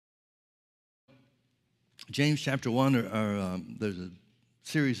James chapter 1, there's a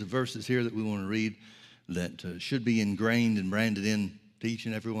series of verses here that we want to read that should be ingrained and branded into each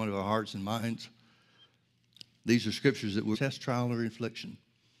and every one of our hearts and minds. These are scriptures that will test, trial, or affliction.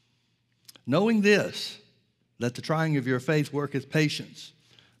 Knowing this, that the trying of your faith worketh patience,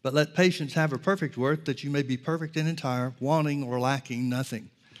 but let patience have a perfect work, that you may be perfect and entire, wanting or lacking nothing.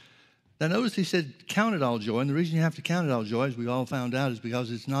 Now notice he said, count it all joy, and the reason you have to count it all joy, as we all found out, is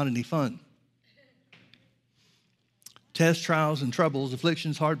because it's not any fun. Tests, trials, and troubles,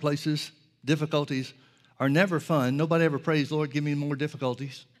 afflictions, hard places, difficulties are never fun. Nobody ever prays, Lord, give me more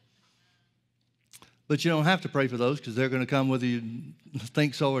difficulties. But you don't have to pray for those because they're going to come whether you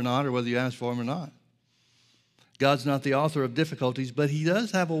think so or not, or whether you ask for them or not. God's not the author of difficulties, but he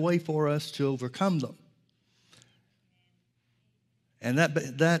does have a way for us to overcome them. And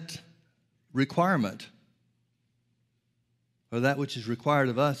that requirement, or that which is required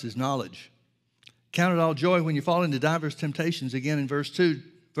of us, is knowledge. Count it all joy when you fall into diverse temptations, again in verse 2.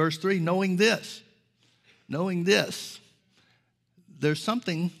 Verse 3, knowing this. There's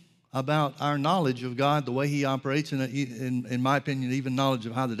something about our knowledge of God, the way he operates, and in my opinion, even knowledge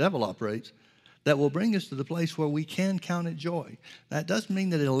of how the devil operates, that will bring us to the place where we can count it joy. That doesn't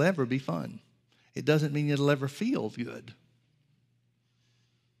mean that it'll ever be fun. It doesn't mean it'll ever feel good.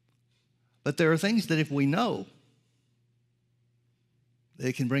 But there are things that if we know,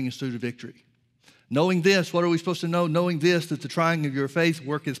 it can bring us through to victory. Knowing this, what are we supposed to know? Knowing this, that the trying of your faith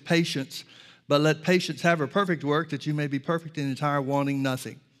worketh patience, but let patience have her perfect work, that you may be perfect and entire, wanting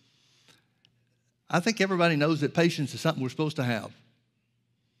nothing. I think everybody knows that patience is something we're supposed to have.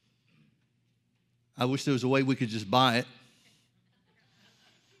 I wish there was a way we could just buy it.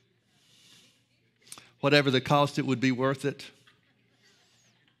 Whatever the cost, it would be worth it.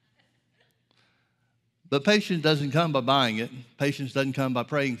 But patience doesn't come by buying it. Patience doesn't come by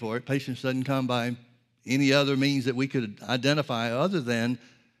praying for it. Patience doesn't come by any other means that we could identify other than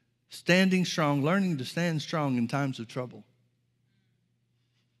standing strong, learning to stand strong in times of trouble.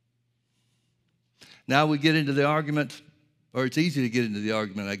 Now we get into the argument, or it's easy to get into the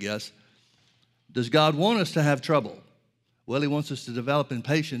argument, I guess. Does God want us to have trouble? Well, he wants us to develop in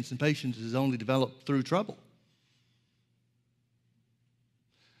patience, and patience is only developed through trouble.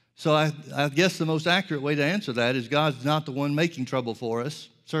 So I guess the most accurate way to answer that is God's not the one making trouble for us,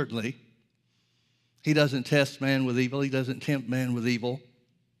 certainly. He doesn't test man with evil. He doesn't tempt man with evil.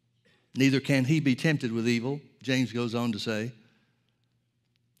 Neither can he be tempted with evil, James goes on to say.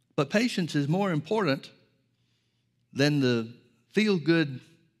 But patience is more important than the feel-good,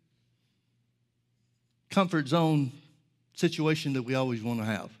 comfort zone situation that we always want to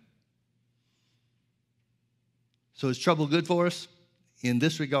have. So is trouble good for us? In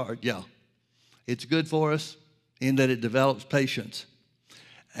this regard, yeah. It's good for us in that it develops patience.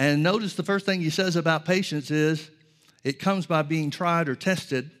 And notice the first thing he says about patience is it comes by being tried or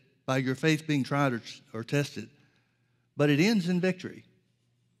tested, by your faith being tried or tested. But it ends in victory.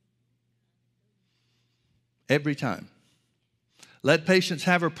 Every time. Let patience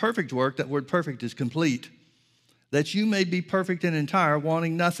have her perfect work. That word perfect is complete. That you may be perfect and entire,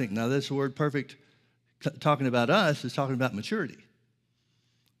 wanting nothing. Now this word perfect, talking about us, is talking about maturity.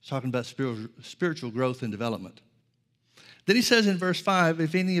 It's talking about spiritual growth and development. Then he says in verse 5,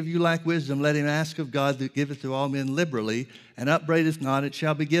 if any of you lack wisdom, let him ask of God that giveth to all men liberally, and upbraideth not, it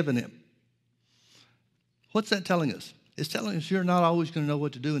shall be given him. What's that telling us? It's telling us you're not always going to know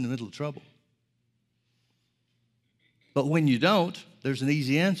what to do in the middle of trouble. But when you don't, there's an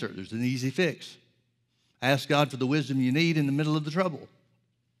easy answer. There's an easy fix. Ask God for the wisdom you need in the middle of the trouble.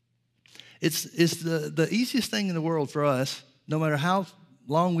 It's the easiest thing in the world for us, no matter how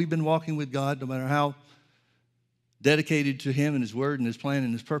long we've been walking with God, no matter how dedicated to him and his word and his plan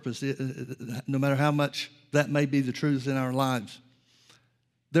and his purpose, no matter how much that may be the truth in our lives,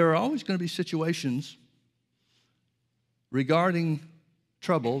 there are always going to be situations regarding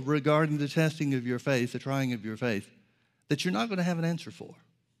trouble, regarding the testing of your faith, the trying of your faith, that you're not going to have an answer for.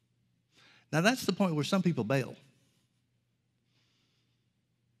 Now that's the point where some people bail.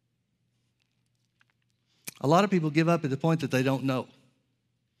 A lot of people give up at the point that they don't know.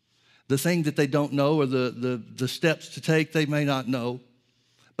 The thing that they don't know, or the steps to take, they may not know.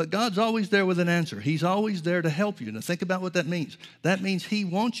 But God's always there with an answer. He's always there to help you. Now think about what that means. That means he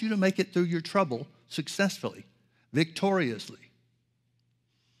wants you to make it through your trouble successfully, victoriously.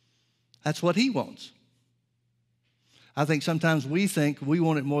 That's what he wants. I think sometimes we think we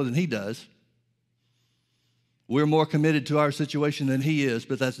want it more than he does. We're more committed to our situation than he is,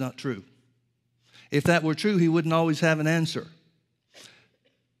 but that's not true. If that were true, he wouldn't always have an answer.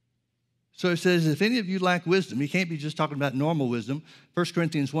 So it says, if any of you lack wisdom, he can't be just talking about normal wisdom. 1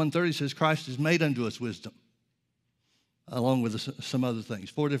 Corinthians 1:30 says, Christ has made unto us wisdom, along with some other things.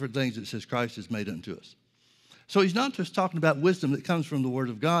 4 different things it says Christ has made unto us. So he's not just talking about wisdom that comes from the Word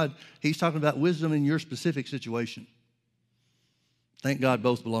of God. He's talking about wisdom in your specific situation. Thank God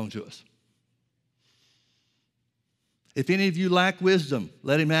both belong to us. If any of you lack wisdom,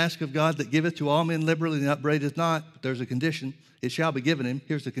 let him ask of God that giveth to all men liberally and upbraideth not. But there's a condition. It shall be given him.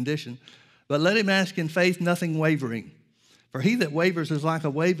 Here's the condition. But let him ask in faith, nothing wavering. For he that wavers is like a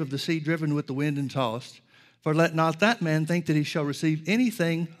wave of the sea driven with the wind and tossed. For let not that man think that he shall receive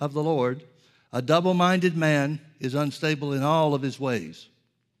anything of the Lord. A double-minded man is unstable in all of his ways.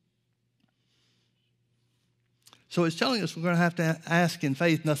 So it's telling us we're going to have to ask in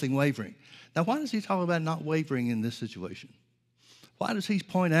faith, nothing wavering. Now, why does he talk about not wavering in this situation? Why does he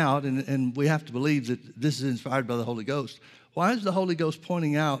point out, and we have to believe that this is inspired by the Holy Ghost, why is the Holy Ghost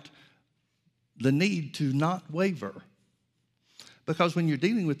pointing out the need to not waver? Because when you're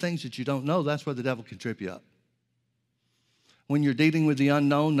dealing with things that you don't know, that's where the devil can trip you up. When you're dealing with the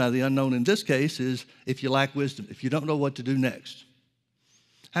unknown, now the unknown in this case is if you lack wisdom, if you don't know what to do next.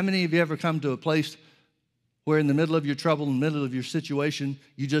 How many of you ever come to a place where in the middle of your trouble, in the middle of your situation,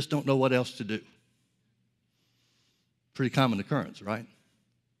 you just don't know what else to do? Pretty common occurrence, right?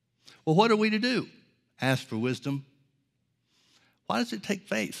 Well, what are we to do? Ask for wisdom. Why does it take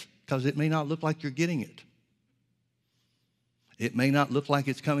faith? Because it may not look like you're getting it. It may not look like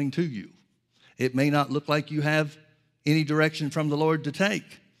it's coming to you. It may not look like you have any direction from the Lord to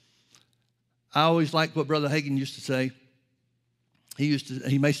take. I always like what Brother Hagin used to say.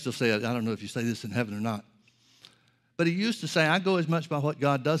 He may still say it. I don't know if you say this in heaven or not. But he used to say, I go as much by what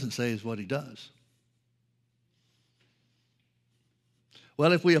God doesn't say as what he does.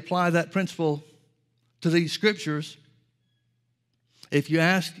 Well, if we apply that principle to these scriptures, if you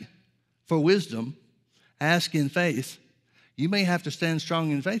ask for wisdom, ask in faith, you may have to stand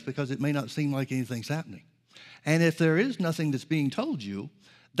strong in faith because it may not seem like anything's happening. And if there is nothing that's being told you,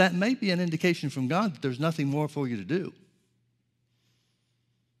 that may be an indication from God that there's nothing more for you to do.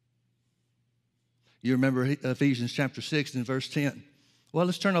 You remember Ephesians chapter 6 and verse 10. Well,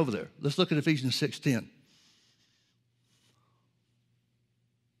 let's turn over there. Let's look at Ephesians 6:10.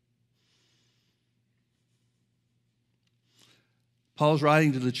 Paul's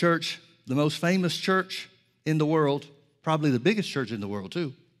writing to the church, the most famous church in the world, probably the biggest church in the world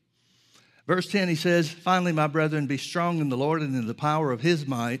too. Verse 10, he says, finally, my brethren, be strong in the Lord and in the power of his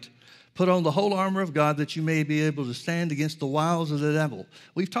might. Put on the whole armor of God that you may be able to stand against the wiles of the devil.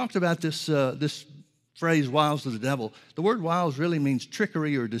 We've talked about this phrase, wiles of the devil. The word wiles really means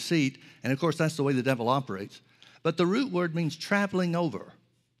trickery or deceit, and of course that's the way the devil operates. But the root word means traveling over.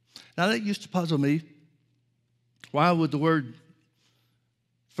 Now that used to puzzle me. Why would the word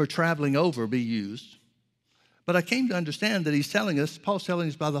for traveling over be used? But I came to understand that Paul's telling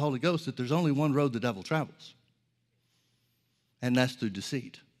us by the Holy Ghost that there's only one road the devil travels, and that's through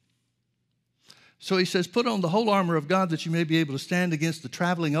deceit. So he says, put on the whole armor of God that you may be able to stand against the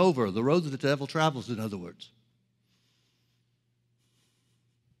traveling over, the road that the devil travels, in other words.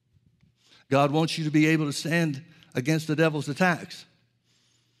 God wants you to be able to stand against the devil's attacks.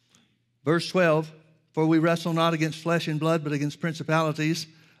 Verse 12, for we wrestle not against flesh and blood, but against principalities,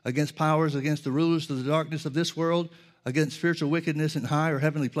 against powers, against the rulers of the darkness of this world, against spiritual wickedness in high or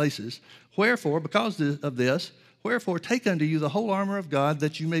heavenly places. Wherefore, because of this, wherefore take unto you the whole armor of God,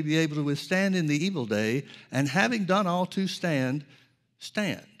 that you may be able to withstand in the evil day, and having done all to stand,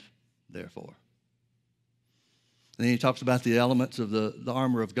 stand, therefore. And then he talks about the elements of the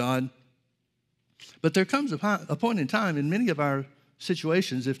armor of God. But there comes a point in time in many of our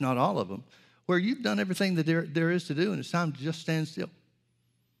situations, if not all of them, where you've done everything that there is to do, and it's time to just stand still.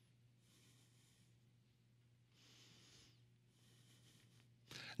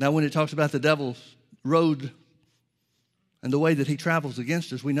 Now, when it talks about the devil's road and the way that he travels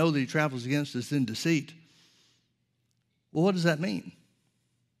against us, we know that he travels against us in deceit. Well, what does that mean?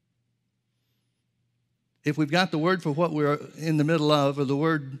 If we've got the word for what we're in the middle of, or the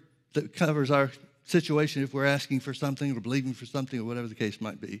word that covers our situation if we're asking for something or believing for something or whatever the case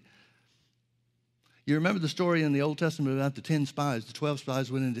might be. You remember the story in the Old Testament about the 10 spies. The 12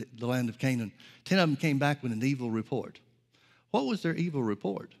 spies went into the land of Canaan. 10 of them came back with an evil report. What was their evil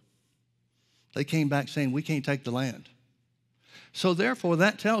report? They came back saying, we can't take the land. So therefore,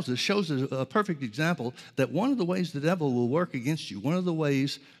 that shows us a perfect example that one of the ways the devil will work against you, one of the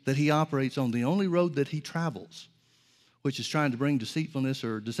ways that he operates on the only road that he travels, which is trying to bring deceitfulness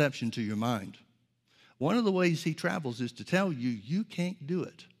or deception to your mind. One of the ways he travels is to tell you, you can't do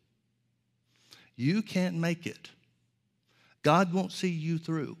it. You can't make it. God won't see you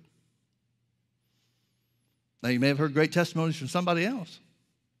through. Now, you may have heard great testimonies from somebody else.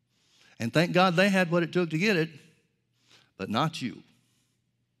 And thank God they had what it took to get it, but not you.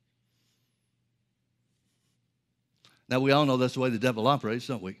 Now, we all know that's the way the devil operates,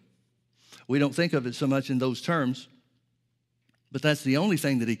 don't we? We don't think of it so much in those terms, but that's the only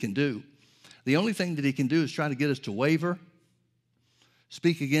thing that he can do. The only thing that he can do is try to get us to waver,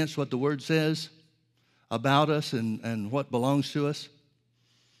 speak against what the Word says about us and what belongs to us.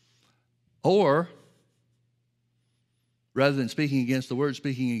 Or, rather than speaking against the Word,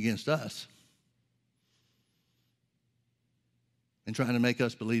 speaking against us. And trying to make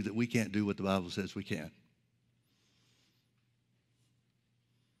us believe that we can't do what the Bible says we can.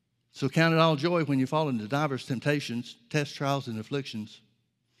 So count it all joy when you fall into diverse temptations, tests, trials, and afflictions,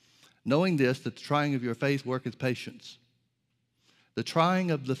 knowing this, that the trying of your faith worketh patience. The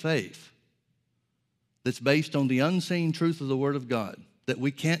trying of the faith that's based on the unseen truth of the Word of God, that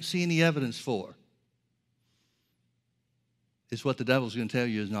we can't see any evidence for, is what the devil's going to tell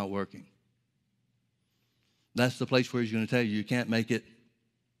you is not working. That's the place where he's going to tell you you can't make it.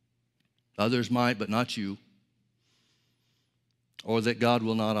 Others might, but not you. Or that God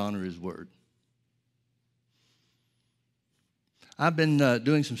will not honor his word. I've been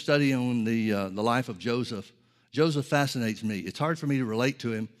doing some study on the life of Joseph. Joseph fascinates me. It's hard for me to relate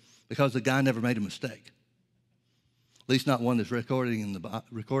to him because the guy never made a mistake. At least not one that's recorded in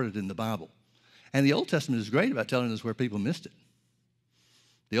the Bible. And the Old Testament is great about telling us where people missed it.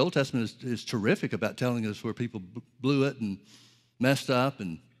 The Old Testament is terrific about telling us where people blew it and messed up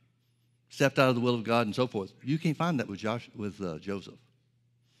and stepped out of the will of God and so forth. You can't find that with Joseph.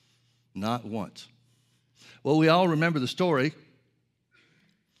 Not once. Well, we all remember the story,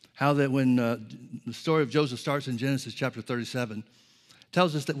 how that when the story of Joseph starts in Genesis chapter 37,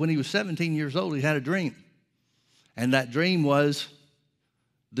 tells us that when he was 17 years old, he had a dream. And that dream was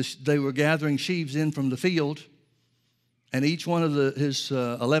they were gathering sheaves in from the field, and each one of his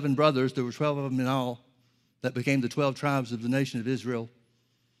 11 brothers, there were 12 of them in all, that became the 12 tribes of the nation of Israel.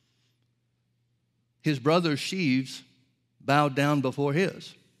 His brother's sheaves bowed down before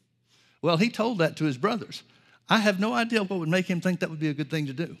his. Well, he told that to his brothers. I have no idea what would make him think that would be a good thing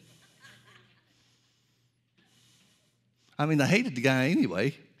to do. I mean, they hated the guy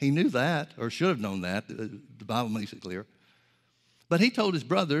anyway. He knew that, or should have known that. The Bible makes it clear. But he told his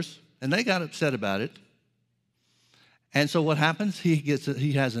brothers, and they got upset about it. And so what happens? He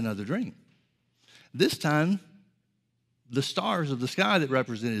has another dream. This time, the stars of the sky that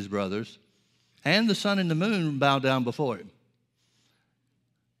represent his brothers and the sun and the moon bow down before him.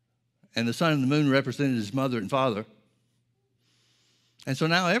 And the sun and the moon represented his mother and father. And so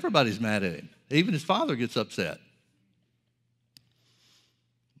now everybody's mad at him. Even his father gets upset.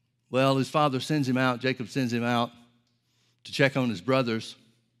 Well, his father sends him out, Jacob sends him out to check on his brothers.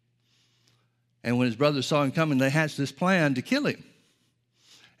 And when his brothers saw him coming, they hatched this plan to kill him.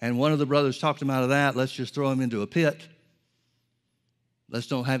 And one of the brothers talked him out of that. Let's just throw him into a pit. Let's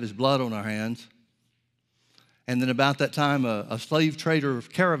don't have his blood on our hands. And then about that time, a slave trader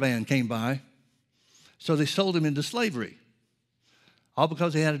caravan came by. So they sold him into slavery. All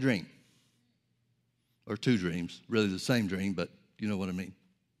because he had a dream. Or two dreams. Really the same dream, but you know what I mean.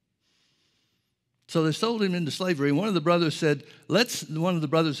 So they sold him into slavery. And one of the brothers said, one of the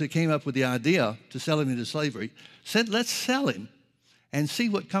brothers that came up with the idea to sell him into slavery said, let's sell him and see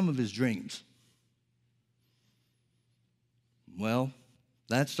what come of his dreams. Well,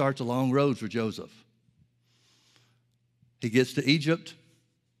 that starts a long road for Joseph. He gets to Egypt.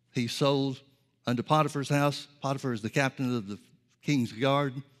 He's sold unto Potiphar's house. Potiphar is the captain of the king's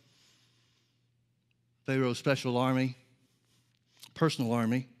guard, Pharaoh's special army, personal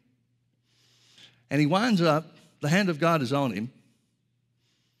army. And he winds up, the hand of God is on him,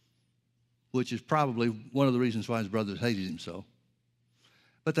 which is probably one of the reasons why his brothers hated him so.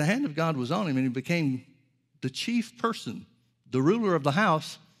 But the hand of God was on him, and he became the chief person, the ruler of the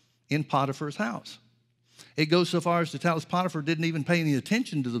house in Potiphar's house. It goes so far as to tell us Potiphar didn't even pay any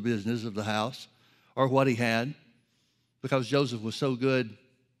attention to the business of the house or what he had, because Joseph was so good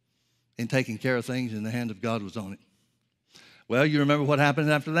in taking care of things, and the hand of God was on it. Well, you remember what happened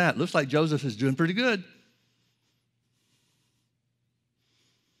after that. Looks like Joseph is doing pretty good.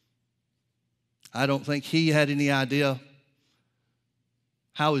 I don't think he had any idea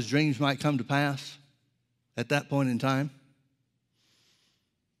how his dreams might come to pass at that point in time.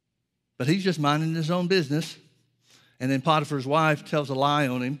 But he's just minding his own business. And then Potiphar's wife tells a lie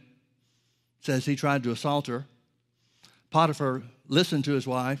on him, says he tried to assault her. Potiphar listened to his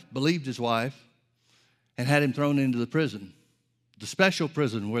wife, believed his wife, and had him thrown into the prison, the special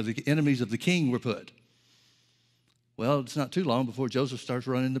prison where the enemies of the king were put. Well, it's not too long before Joseph starts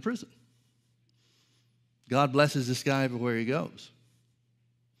running the prison. God blesses this guy everywhere he goes.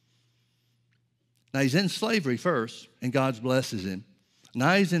 Now, he's in slavery first, and God blesses him.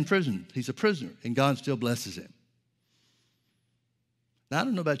 Now he's in prison. He's a prisoner, and God still blesses him. Now, I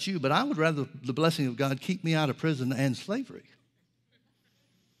don't know about you, but I would rather the blessing of God keep me out of prison and slavery.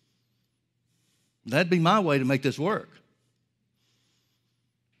 That'd be my way to make this work.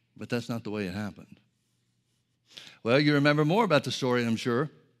 But that's not the way it happened. Well, you remember more about the story, I'm sure.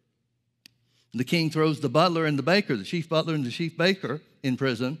 The king throws the butler and the baker, the chief butler and the chief baker, in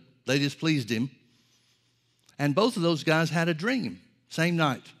prison. They displeased him. And both of those guys had a dream, same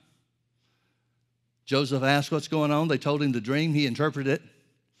night. Joseph asked what's going on. They told him the dream. He interpreted it.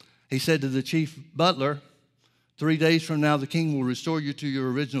 He said to the chief butler, 3 days from now, the king will restore you to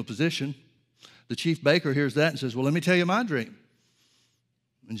your original position. The chief baker hears that and says, well, let me tell you my dream.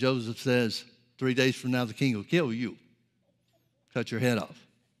 And Joseph says, 3 days from now, the king will kill you, cut your head off.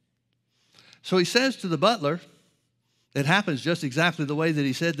 So he says to the butler, it happens just exactly the way that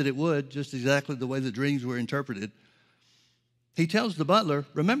he said that it would, just exactly the way the dreams were interpreted. He tells the butler,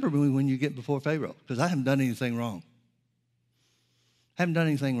 remember me when you get before Pharaoh, because I haven't done anything wrong. Haven't done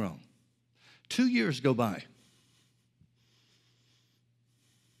anything wrong. 2 years go by.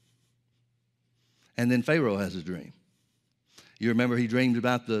 And then Pharaoh has a dream. You remember he dreamed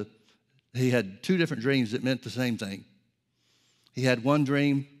about he had 2 different dreams that meant the same thing. He had one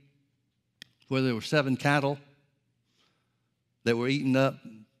dream where there were 7 cattle that were eaten up,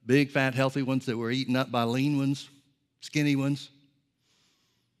 big, fat, healthy ones that were eaten up by lean ones, skinny ones.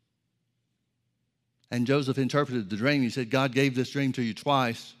 And Joseph interpreted the dream. He said, God gave this dream to you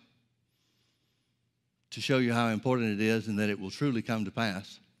twice to show you how important it is and that it will truly come to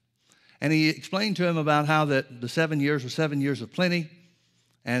pass. And he explained to him about how that the 7 years were 7 years of plenty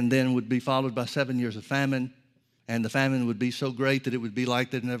and then would be followed by 7 years of famine. And the famine would be so great that it would be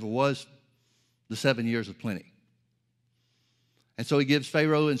like there never was the 7 years of plenty. And so he gives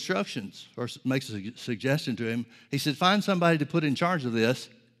Pharaoh instructions or makes a suggestion to him. He said, find somebody to put in charge of this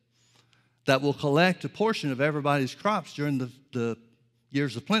that will collect a portion of everybody's crops during the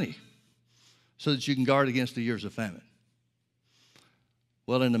years of plenty so that you can guard against the years of famine.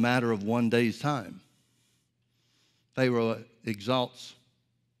 Well, in a matter of 1 day's time, Pharaoh exalts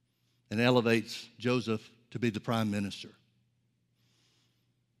and elevates Joseph to be the prime minister.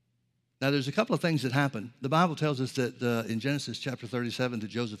 Now, there's a couple of things that happen. The Bible tells us that in Genesis chapter 37 that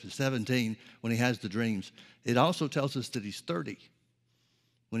Joseph is 17 when he has the dreams. It also tells us that he's 30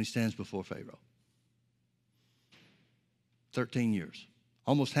 when he stands before Pharaoh. 13 years,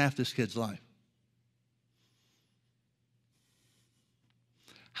 almost half this kid's life.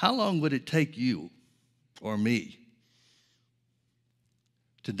 How long would it take you or me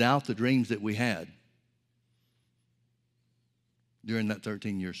to doubt the dreams that we had during that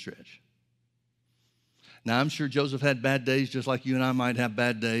 13-year stretch? Now, I'm sure Joseph had bad days just like you and I might have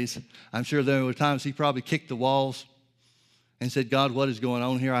bad days. I'm sure there were times he probably kicked the walls and said, God, what is going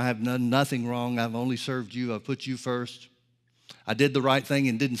on here? I have done nothing wrong. I've only served you. I've put you first. I did the right thing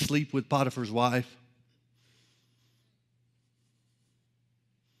and didn't sleep with Potiphar's wife.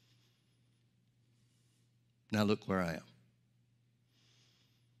 Now look where I am.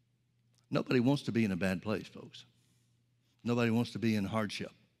 Nobody wants to be in a bad place, folks. Nobody wants to be in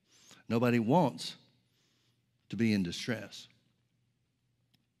hardship. Nobody wants to be in distress.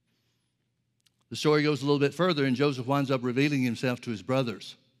 The story goes a little bit further, and Joseph winds up revealing himself to his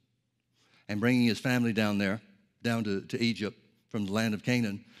brothers and bringing his family down to Egypt from the land of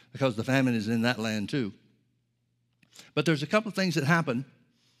Canaan, because the famine is in that land too. But there's a couple of things that happen.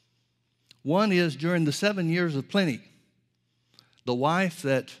 One is during the 7 years of plenty, the wife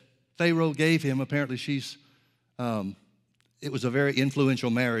that Pharaoh gave him, apparently it was a very influential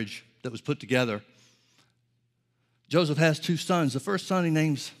marriage that was put together. Joseph has 2 sons. The first son he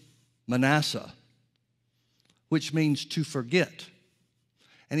names Manasseh, which means to forget.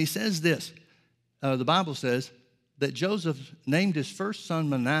 And he says this, the Bible says that Joseph named his first son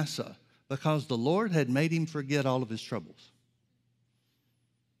Manasseh because the Lord had made him forget all of his troubles.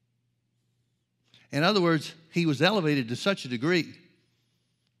 In other words, he was elevated to such a degree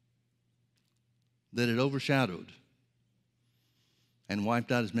that it overshadowed and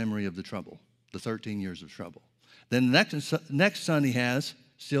wiped out his memory of the trouble, the 13 years of trouble. Then the next son he has,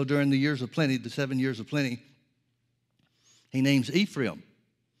 still during the years of plenty, the 7 years of plenty, he names Ephraim,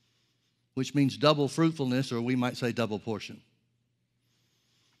 which means double fruitfulness, or we might say double portion.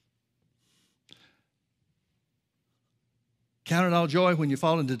 Count it all joy when you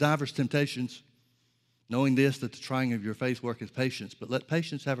fall into diverse temptations, knowing this, that the trying of your faith worketh patience. But let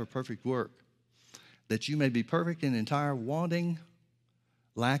patience have a perfect work, that you may be perfect and entire, wanting,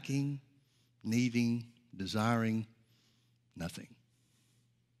 lacking, needing desiring nothing.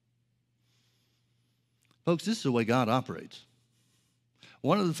 Folks, this is the way God operates.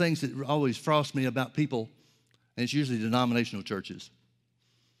 One of the things that always frosts me about people, and it's usually denominational churches,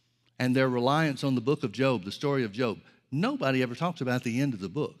 and their reliance on the book of Job, the story of Job. Nobody ever talks about the end of the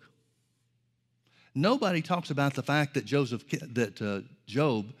book. Nobody talks about the fact that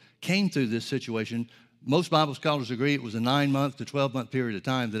Job came through this situation. Most Bible scholars agree it was a 9-month to 12-month period of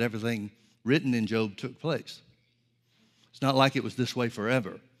time that everything written in Job took place. It's not like it was this way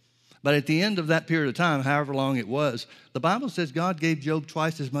forever. But at the end of that period of time, however long it was, the Bible says God gave Job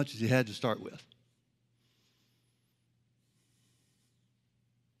twice as much as he had to start with.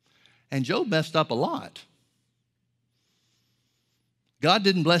 And Job messed up a lot. God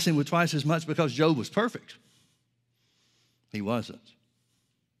didn't bless him with twice as much because Job was perfect. He wasn't.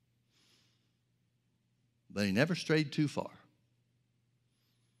 But he never strayed too far.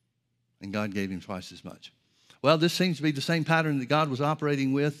 And God gave him twice as much. Well, this seems to be the same pattern that God was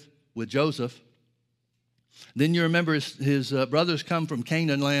operating with Joseph. Then you remember his brothers come from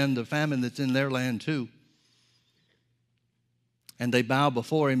Canaan land, the famine that's in their land too. And they bow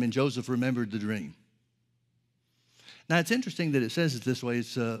before him, and Joseph remembered the dream. Now, it's interesting that it says it this way.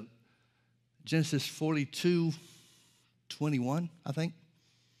 It's Genesis 42:21, I think.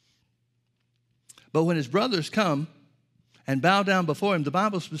 But when his brothers come and bow down before him, the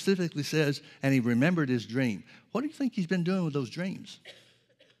Bible specifically says, and he remembered his dream. What do you think he's been doing with those dreams?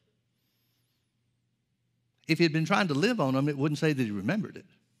 If he had been trying to live on them, it wouldn't say that he remembered it.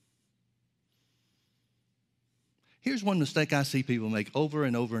 Here's one mistake I see people make over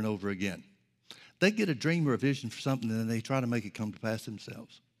and over and over again. They get a dream or a vision for something and then they try to make it come to pass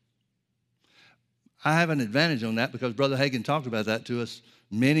themselves. I have an advantage on that because Brother Hagin talked about that to us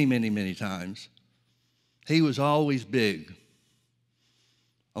many, many, many times. He was always big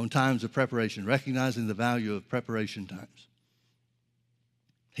on times of preparation, recognizing the value of preparation times.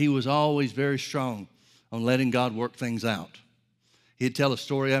 He was always very strong on letting God work things out. He'd tell us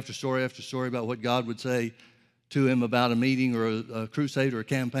story after story after story about what God would say to him about a meeting or a crusade or a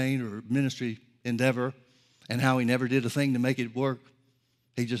campaign or ministry endeavor, and how he never did a thing to make it work.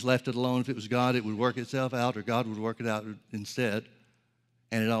 He just left it alone. If it was God, it would work itself out, or God would work it out instead,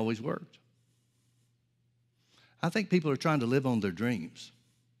 and it always worked. I think people are trying to live on their dreams.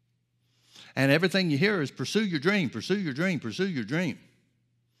 And everything you hear is pursue your dream, pursue your dream, pursue your dream.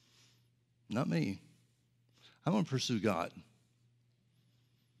 Not me. I'm going to pursue God.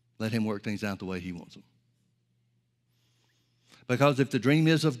 Let him work things out the way he wants them. Because if the dream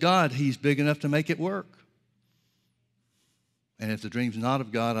is of God, he's big enough to make it work. And if the dream's not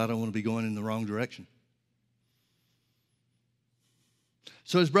of God, I don't want to be going in the wrong direction.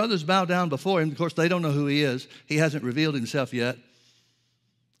 So his brothers bow down before him. Of course, they don't know who he is. He hasn't revealed himself yet.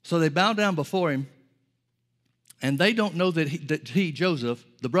 So they bow down before him, and they don't know that he, Joseph,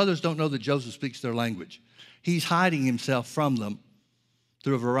 the brothers don't know that Joseph speaks their language. He's hiding himself from them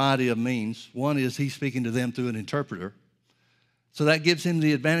through a variety of means. One is he's speaking to them through an interpreter. So that gives him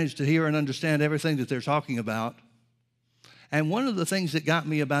the advantage to hear and understand everything that they're talking about. And one of the things that got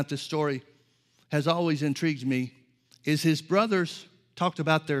me about this story has always intrigued me is his brothers talked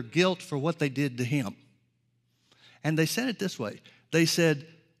about their guilt for what they did to him. And they said it this way. They said,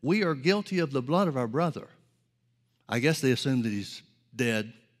 "We are guilty of the blood of our brother." I guess they assume that he's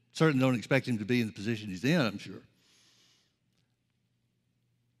dead. Certainly don't expect him to be in the position he's in, I'm sure.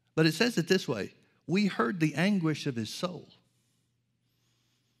 But it says it this way. We heard the anguish of his soul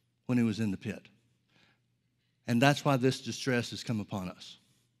when he was in the pit. And that's why this distress has come upon us.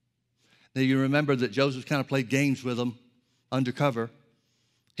 Now you remember that Joseph kind of played games with them undercover.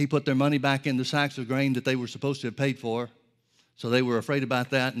 He put their money back in the sacks of grain that they were supposed to have paid for. So they were afraid about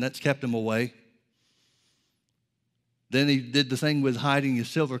that, and that's kept them away. Then he did the thing with hiding his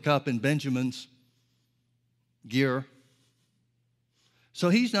silver cup in Benjamin's gear. So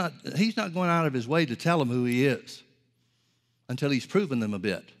he's not going out of his way to tell them who he is until he's proven them a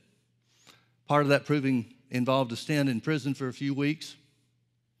bit. Part of that proving involved a stint in prison for a few weeks.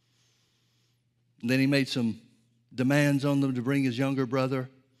 And then he made some demands on them to bring his younger brother,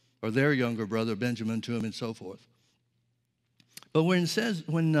 or their younger brother, Benjamin, to him and so forth. But when it says,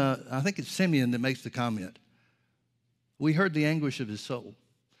 I think it's Simeon that makes the comment, we heard the anguish of his soul.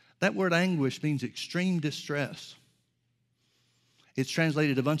 That word anguish means extreme distress. It's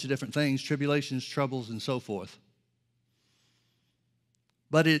translated a bunch of different things, tribulations, troubles, and so forth.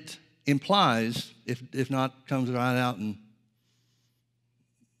 But it implies, if not comes right out and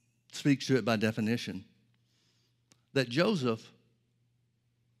speaks to it by definition, that Joseph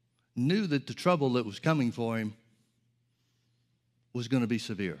knew that the trouble that was coming for him was going to be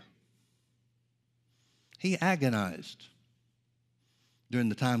severe. He agonized during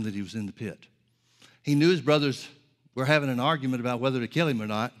the time that he was in the pit. He knew his brothers were having an argument about whether to kill him or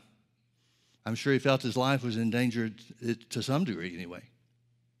not. I'm sure he felt his life was in danger to some degree anyway.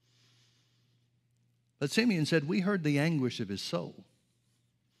 But Simeon said, we heard the anguish of his soul.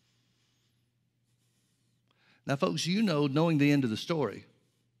 Now, folks, you know, knowing the end of the story,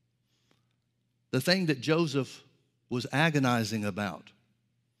 the thing that Joseph was agonizing about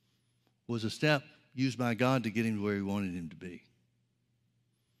was a step used by God to get him to where he wanted him to be.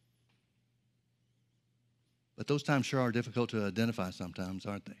 But those times sure are difficult to identify sometimes,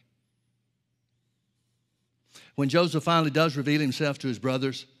 aren't they? When Joseph finally does reveal himself to his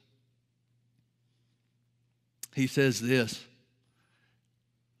brothers, he says this.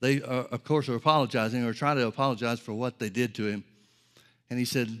 They, of course, are apologizing or try to apologize for what they did to him. And he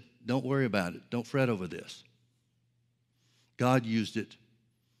said, don't worry about it. Don't fret over this. God used it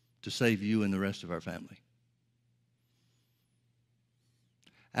to save you and the rest of our family.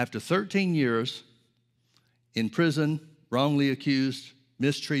 After 13 years in prison, wrongly accused,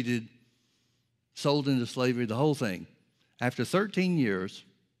 mistreated, sold into slavery, the whole thing. After 13 years,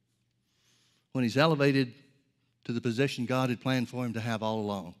 when he's elevated to the position God had planned for him to have all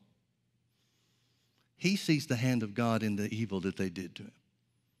along, he sees the hand of God in the evil that they did to him.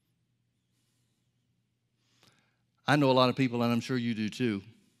 I know a lot of people, and I'm sure you do too,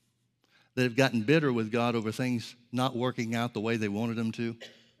 that have gotten bitter with God over things not working out the way they wanted them to,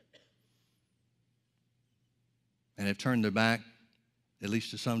 and have turned their back, at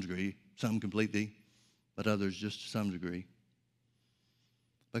least to some degree, some completely, but others just to some degree,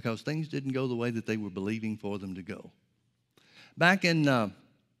 because things didn't go the way that they were believing for them to go. Back in the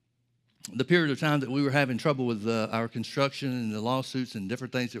period of time that we were having trouble with our construction and the lawsuits and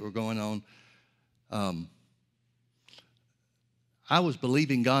different things that were going on, I was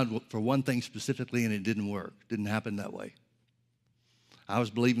believing God for one thing specifically, and it didn't work. It didn't happen that way. I was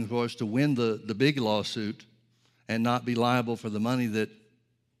believing for us to win the big lawsuit and not be liable for the money that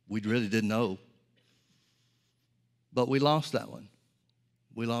we really didn't owe. But we lost that one.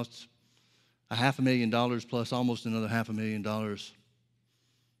 We lost $500,000 plus almost another $500,000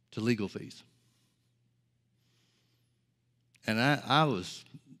 to legal fees. And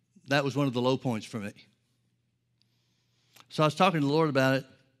that was one of the low points for me. So I was talking to the Lord about it.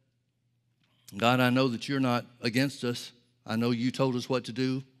 God, I know that you're not against us. I know you told us what to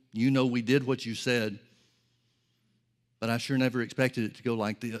do. You know we did what you said. But I sure never expected it to go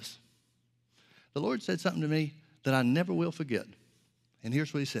like this. The Lord said something to me that I never will forget. And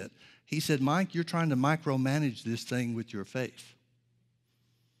here's what he said. He said, Mike, you're trying to micromanage this thing with your faith.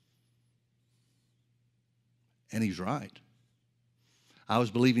 And he's right. I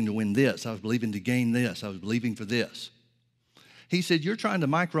was believing to win this. I was believing to gain this. I was believing for this. He said, you're trying to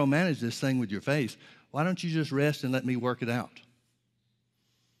micromanage this thing with your faith. Why don't you just rest and let me work it out?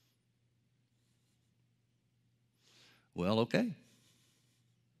 Well, okay.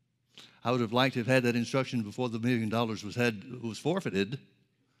 I would have liked to have had that instruction before the $1 million was forfeited.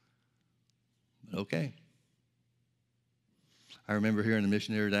 But okay. I remember hearing a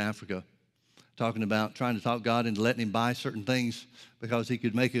missionary to Africa talking about trying to talk God into letting him buy certain things because he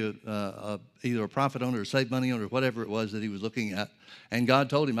could make either a profit on it or save money on it or whatever it was that he was looking at. And God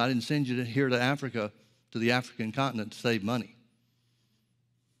told him, I didn't send you here to Africa, to the African continent, to save money.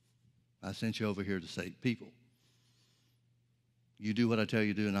 I sent you over here to save people. You do what I tell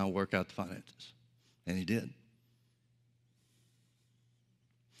you to do, and I'll work out the finances. And he did.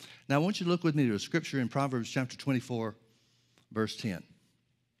 Now, I want you to look with me to a scripture in Proverbs chapter 24, verse 10.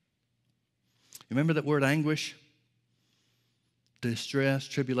 Remember that word anguish? Distress,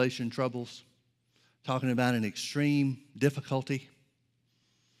 tribulation, troubles. Talking about an extreme difficulty.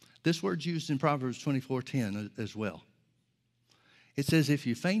 This word's used in Proverbs 24:10 as well. It says, if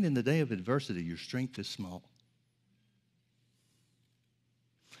you faint in the day of adversity, your strength is small.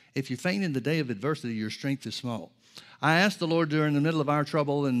 If you faint in the day of adversity, your strength is small. I asked the Lord during the middle of our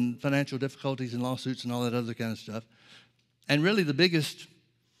trouble and financial difficulties and lawsuits and all that other kind of stuff. And really the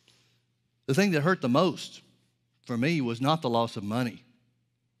thing that hurt the most for me was not the loss of money.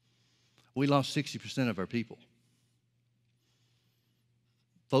 We lost 60% of our people.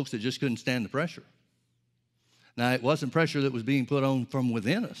 Folks that just couldn't stand the pressure. Now, it wasn't pressure that was being put on from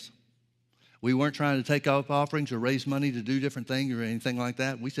within us. We weren't trying to take up offerings or raise money to do different things or anything like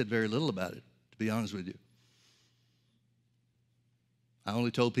that. We said very little about it, to be honest with you. I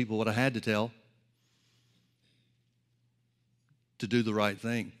only told people what I had to tell to do the right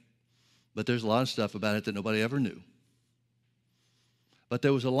thing. But there's a lot of stuff about it that nobody ever knew. But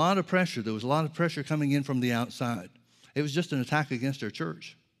there was a lot of pressure. There was a lot of pressure coming in from the outside. It was just an attack against our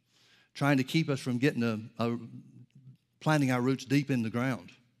church. trying to keep us from getting planting our roots deep in the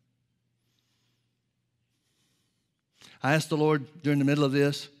ground. I asked the Lord during the middle of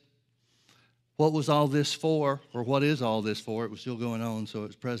this, what was all this for, or what is all this for? It was still going on, so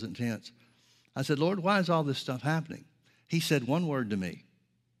it's present tense. I said, Lord, why is all this stuff happening? He said one word to me,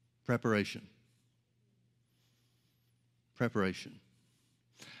 preparation. Preparation.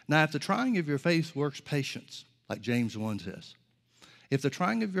 Now, if the trying of your faith works patience, like James 1 says, if the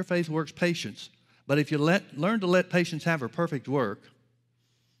trying of your faith works patience, but if you learn to let patience have her perfect work,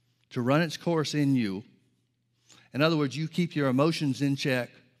 to run its course in you, in other words, you keep your emotions in check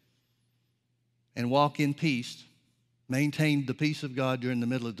and walk in peace, maintain the peace of God during the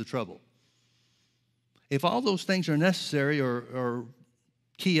middle of the trouble. If all those things are necessary or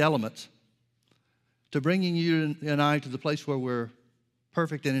key elements to bringing you and I to the place where we're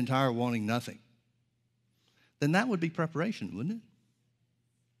perfect and entire, wanting nothing, then that would be preparation, wouldn't it?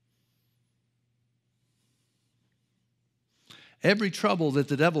 Every trouble that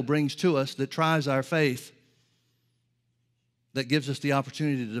the devil brings to us that tries our faith, that gives us the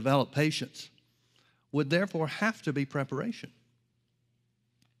opportunity to develop patience, would therefore have to be preparation.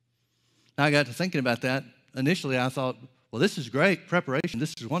 Now, I got to thinking about that. Initially, I thought, well, this is great, preparation.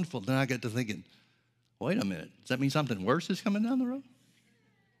 This is wonderful. Then I got to thinking, wait a minute. Does that mean something worse is coming down the road?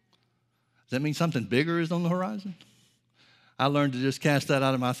 Does that mean something bigger is on the horizon? I learned to just cast that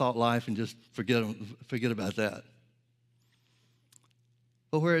out of my thought life and just forget about that.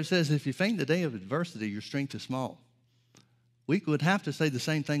 But where it says, if you faint in the day of adversity, your strength is small. We would have to say the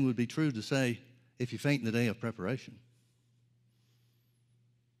same thing would be true to say, if you faint in the day of preparation.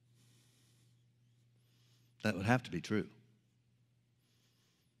 That would have to be true.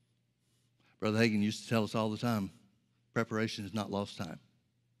 Brother Hagin used to tell us all the time, preparation is not lost time.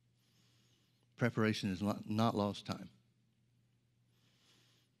 Preparation is not lost time.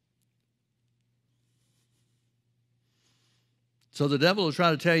 So the devil will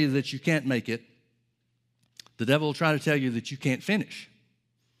try to tell you that you can't make it. The devil will try to tell you that you can't finish.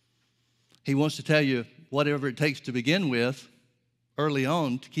 He wants to tell you whatever it takes to begin with early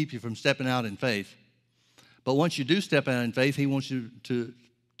on to keep you from stepping out in faith. But once you do step out in faith, he wants you to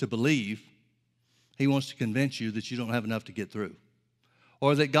believe. He wants to convince you that you don't have enough to get through.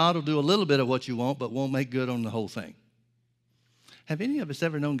 Or that God will do a little bit of what you want, but won't make good on the whole thing. Have any of us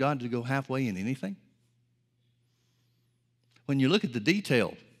ever known God to go halfway in anything? When you look at the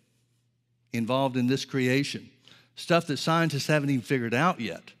detail involved in this creation, stuff that scientists haven't even figured out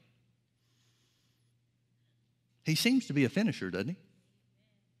yet, he seems to be a finisher, doesn't he?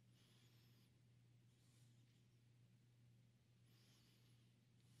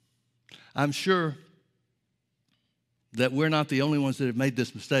 I'm sure that we're not the only ones that have made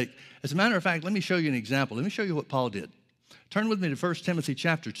this mistake. As a matter of fact, let me show you an example. Let me show you what Paul did. Turn with me to 1 Timothy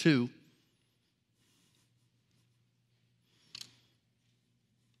chapter 2.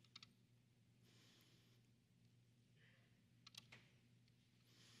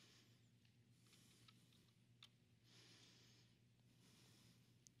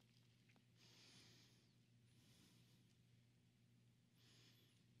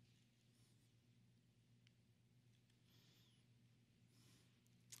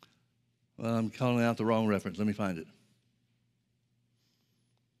 Well, I'm calling out the wrong reference. Let me find it.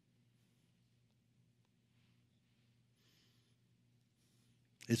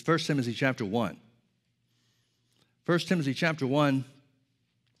 It's 1 Timothy chapter 1. 1 Timothy chapter 1,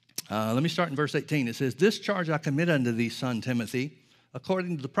 let me start in verse 18. It says, "This charge I commit unto thee, son Timothy,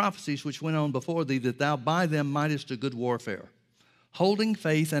 according to the prophecies which went on before thee, that thou by them mightest a good warfare, holding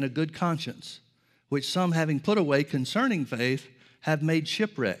faith and a good conscience, which some having put away concerning faith have made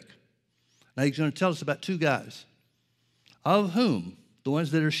shipwreck." Now he's going to tell us about two guys, of whom, the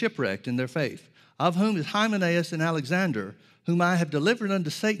ones that are shipwrecked in their faith, of whom is Hymenaeus and Alexander, whom I have delivered unto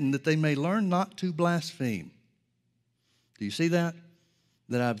Satan, that they may learn not to blaspheme. Do you see that?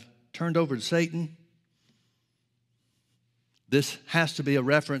 That I've turned over to Satan. This has to be a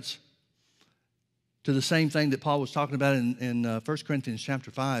reference to the same thing that Paul was talking about in 1 Corinthians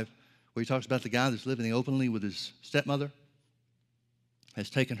chapter 5, where he talks about the guy that's living openly with his stepmother, has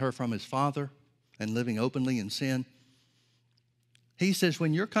taken her from his father and living openly in sin. He says,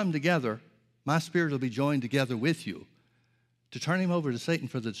 when you're come together, my spirit will be joined together with you to turn him over to Satan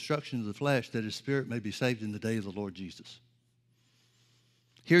for the destruction of the flesh, that his spirit may be saved in the day of the Lord Jesus.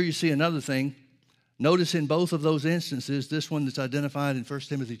 Here you see another thing. Notice in both of those instances, this one that's identified in 1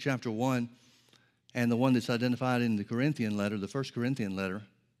 Timothy chapter 1 and the one that's identified in the Corinthian letter, the 1 Corinthian letter,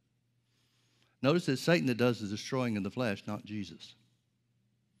 notice it's Satan that does the destroying of the flesh, not Jesus.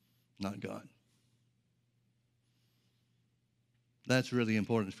 Not God. That's really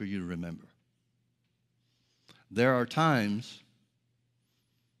important for you to remember. There are times,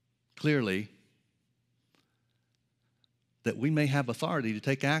 clearly, that we may have authority to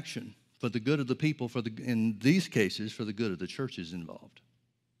take action for the good of the people, in these cases, for the good of the churches involved.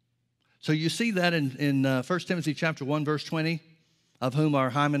 So you see that in 1 Timothy chapter 1, verse 20, of whom are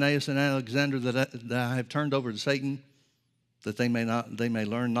Hymenaeus and Alexander that I have turned over to Satan, that they may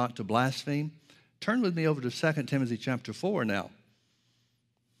learn not to blaspheme. Turn with me over to 2 Timothy chapter 4 now.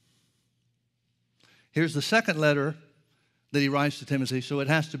 Here's the second letter that he writes to Timothy, so it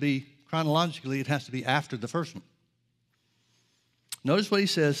has to be, chronologically, it has to be after the first one. Notice what he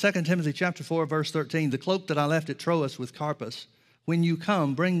says, 2 Timothy chapter 4, verse 13, the cloak that I left at Troas with Carpus, when you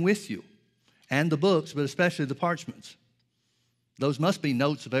come, bring with you, and the books, but especially the parchments. Those must be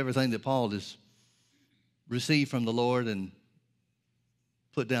notes of everything that Paul has received from the Lord and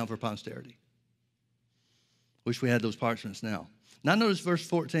put down for posterity. Wish we had those parchments now. Now notice verse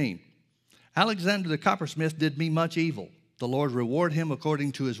 14. Alexander the coppersmith did me much evil. The Lord reward him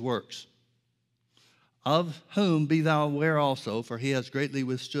according to his works. Of whom be thou aware also, for he has greatly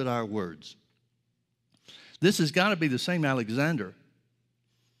withstood our words. This has got to be the same Alexander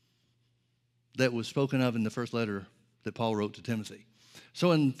that was spoken of in the first letter that Paul wrote to Timothy.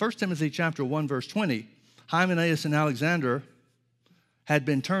 So in 1 Timothy chapter 1, verse 20, Hymenaeus and Alexander had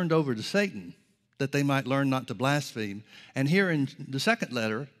been turned over to Satan that they might learn not to blaspheme. And here in the second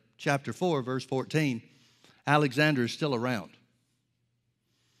letter, chapter 4, verse 14, Alexander is still around.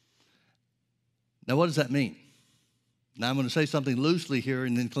 Now, what does that mean? Now, I'm going to say something loosely here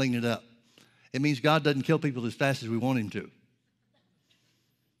and then clean it up. It means God doesn't kill people as fast as we want him to.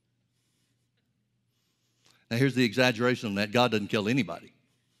 Now, here's the exaggeration on that. God doesn't kill anybody.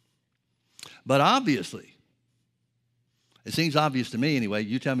 But obviously, it seems obvious to me anyway.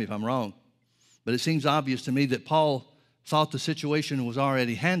 You tell me if I'm wrong. But it seems obvious to me that Paul thought the situation was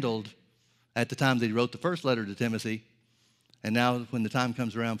already handled at the time that he wrote the first letter to Timothy. And now when the time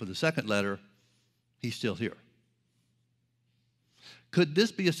comes around for the second letter, he's still here. Could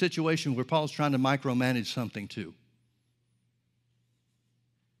this be a situation where Paul's trying to micromanage something too?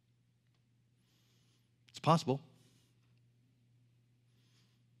 It's possible.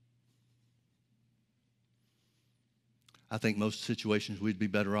 I think most situations we'd be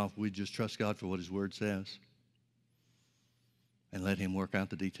better off, we'd just trust God for what his word says and let him work out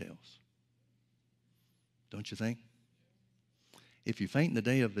the details. Don't you think? If you faint in the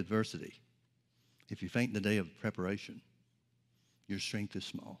day of adversity, if you faint in the day of preparation, your strength is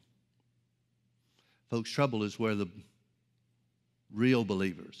small. Folks, trouble is where the real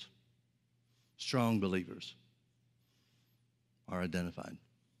believers, strong believers, are identified.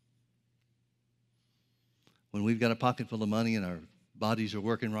 When we've got a pocket full of money and our bodies are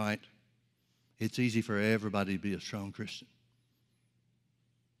working right, it's easy for everybody to be a strong Christian.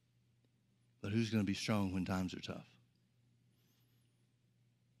 But who's going to be strong when times are tough?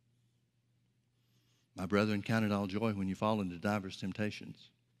 My brethren, count it all joy when you fall into diverse temptations,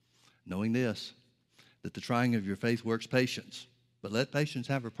 knowing this, that the trying of your faith works patience. But let patience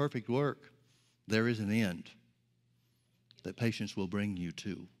have her perfect work. There is an end that patience will bring you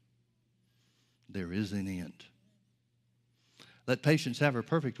to. There is an end. Let patience have her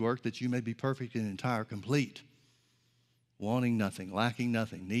perfect work, that you may be perfect and entire, complete, wanting nothing, lacking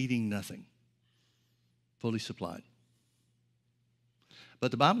nothing, needing nothing, fully supplied.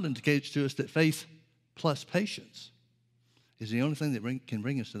 But the Bible indicates to us that faith plus patience is the only thing that can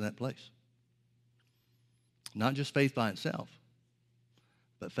bring us to that place. Not just faith by itself,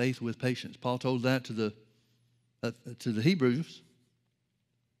 but faith with patience. Paul told that to the Hebrews.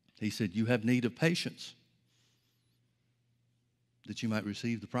 He said, you have need of patience that you might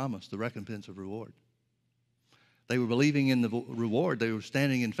receive the promise, the recompense of reward. They were believing in the reward. They were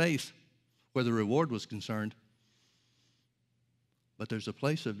standing in faith where the reward was concerned. But there's a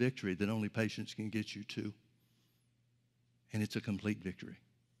place of victory that only patience can get you to. And it's a complete victory.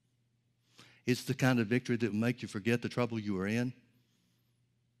 It's the kind of victory that will make you forget the trouble you are in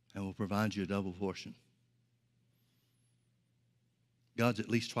and will provide you a double portion. God's at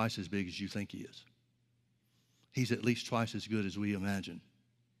least twice as big as you think he is. He's at least twice as good as we imagine.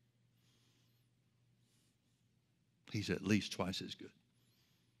 He's at least twice as good.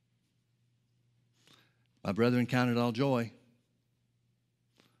 My brethren, count it all joy.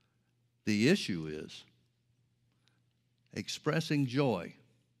 The issue is expressing joy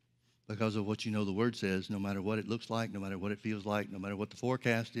because of what you know the word says, no matter what it looks like, no matter what it feels like, no matter what the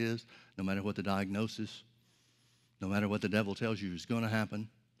forecast is, no matter what the diagnosis, no matter what the devil tells you is going to happen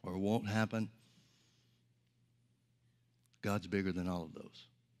or won't happen. God's bigger than all of those.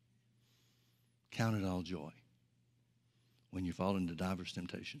 Count it all joy when you fall into diverse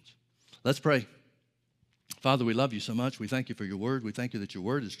temptations. Let's pray. Father, we love you so much. We thank you for your word. We thank you that your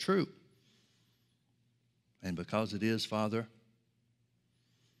word is true. And because it is, Father,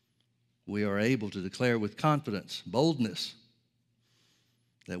 we are able to declare with confidence, boldness,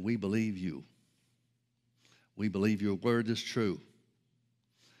 that we believe you. We believe your word is true.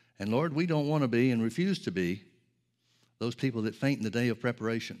 And Lord, we don't want to be and refuse to be those people that faint in the day of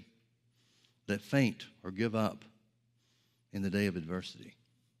preparation, that faint or give up in the day of adversity.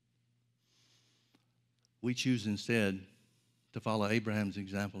 We choose instead to follow Abraham's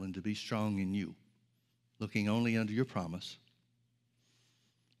example and to be strong in you, looking only unto your promise,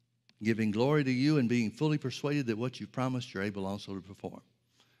 giving glory to you and being fully persuaded that what you've promised you're able also to perform.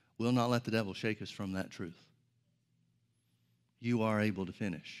 We'll not let the devil shake us from that truth. You are able to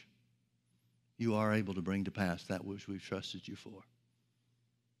finish. You are able to bring to pass that which we've trusted you for.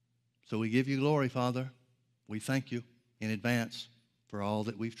 So we give you glory, Father. We thank you in advance for all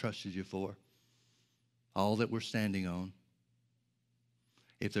that we've trusted you for, all that we're standing on.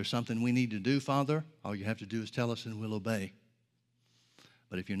 If there's something we need to do, Father, all you have to do is tell us and we'll obey.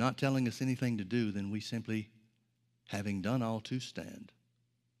 But if you're not telling us anything to do, then we simply, having done all to stand,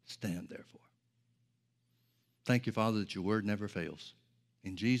 stand therefore. Thank you, Father, that your word never fails.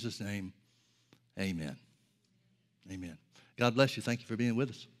 In Jesus' name, amen. Amen. God bless you. Thank you for being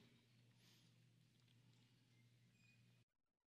with us.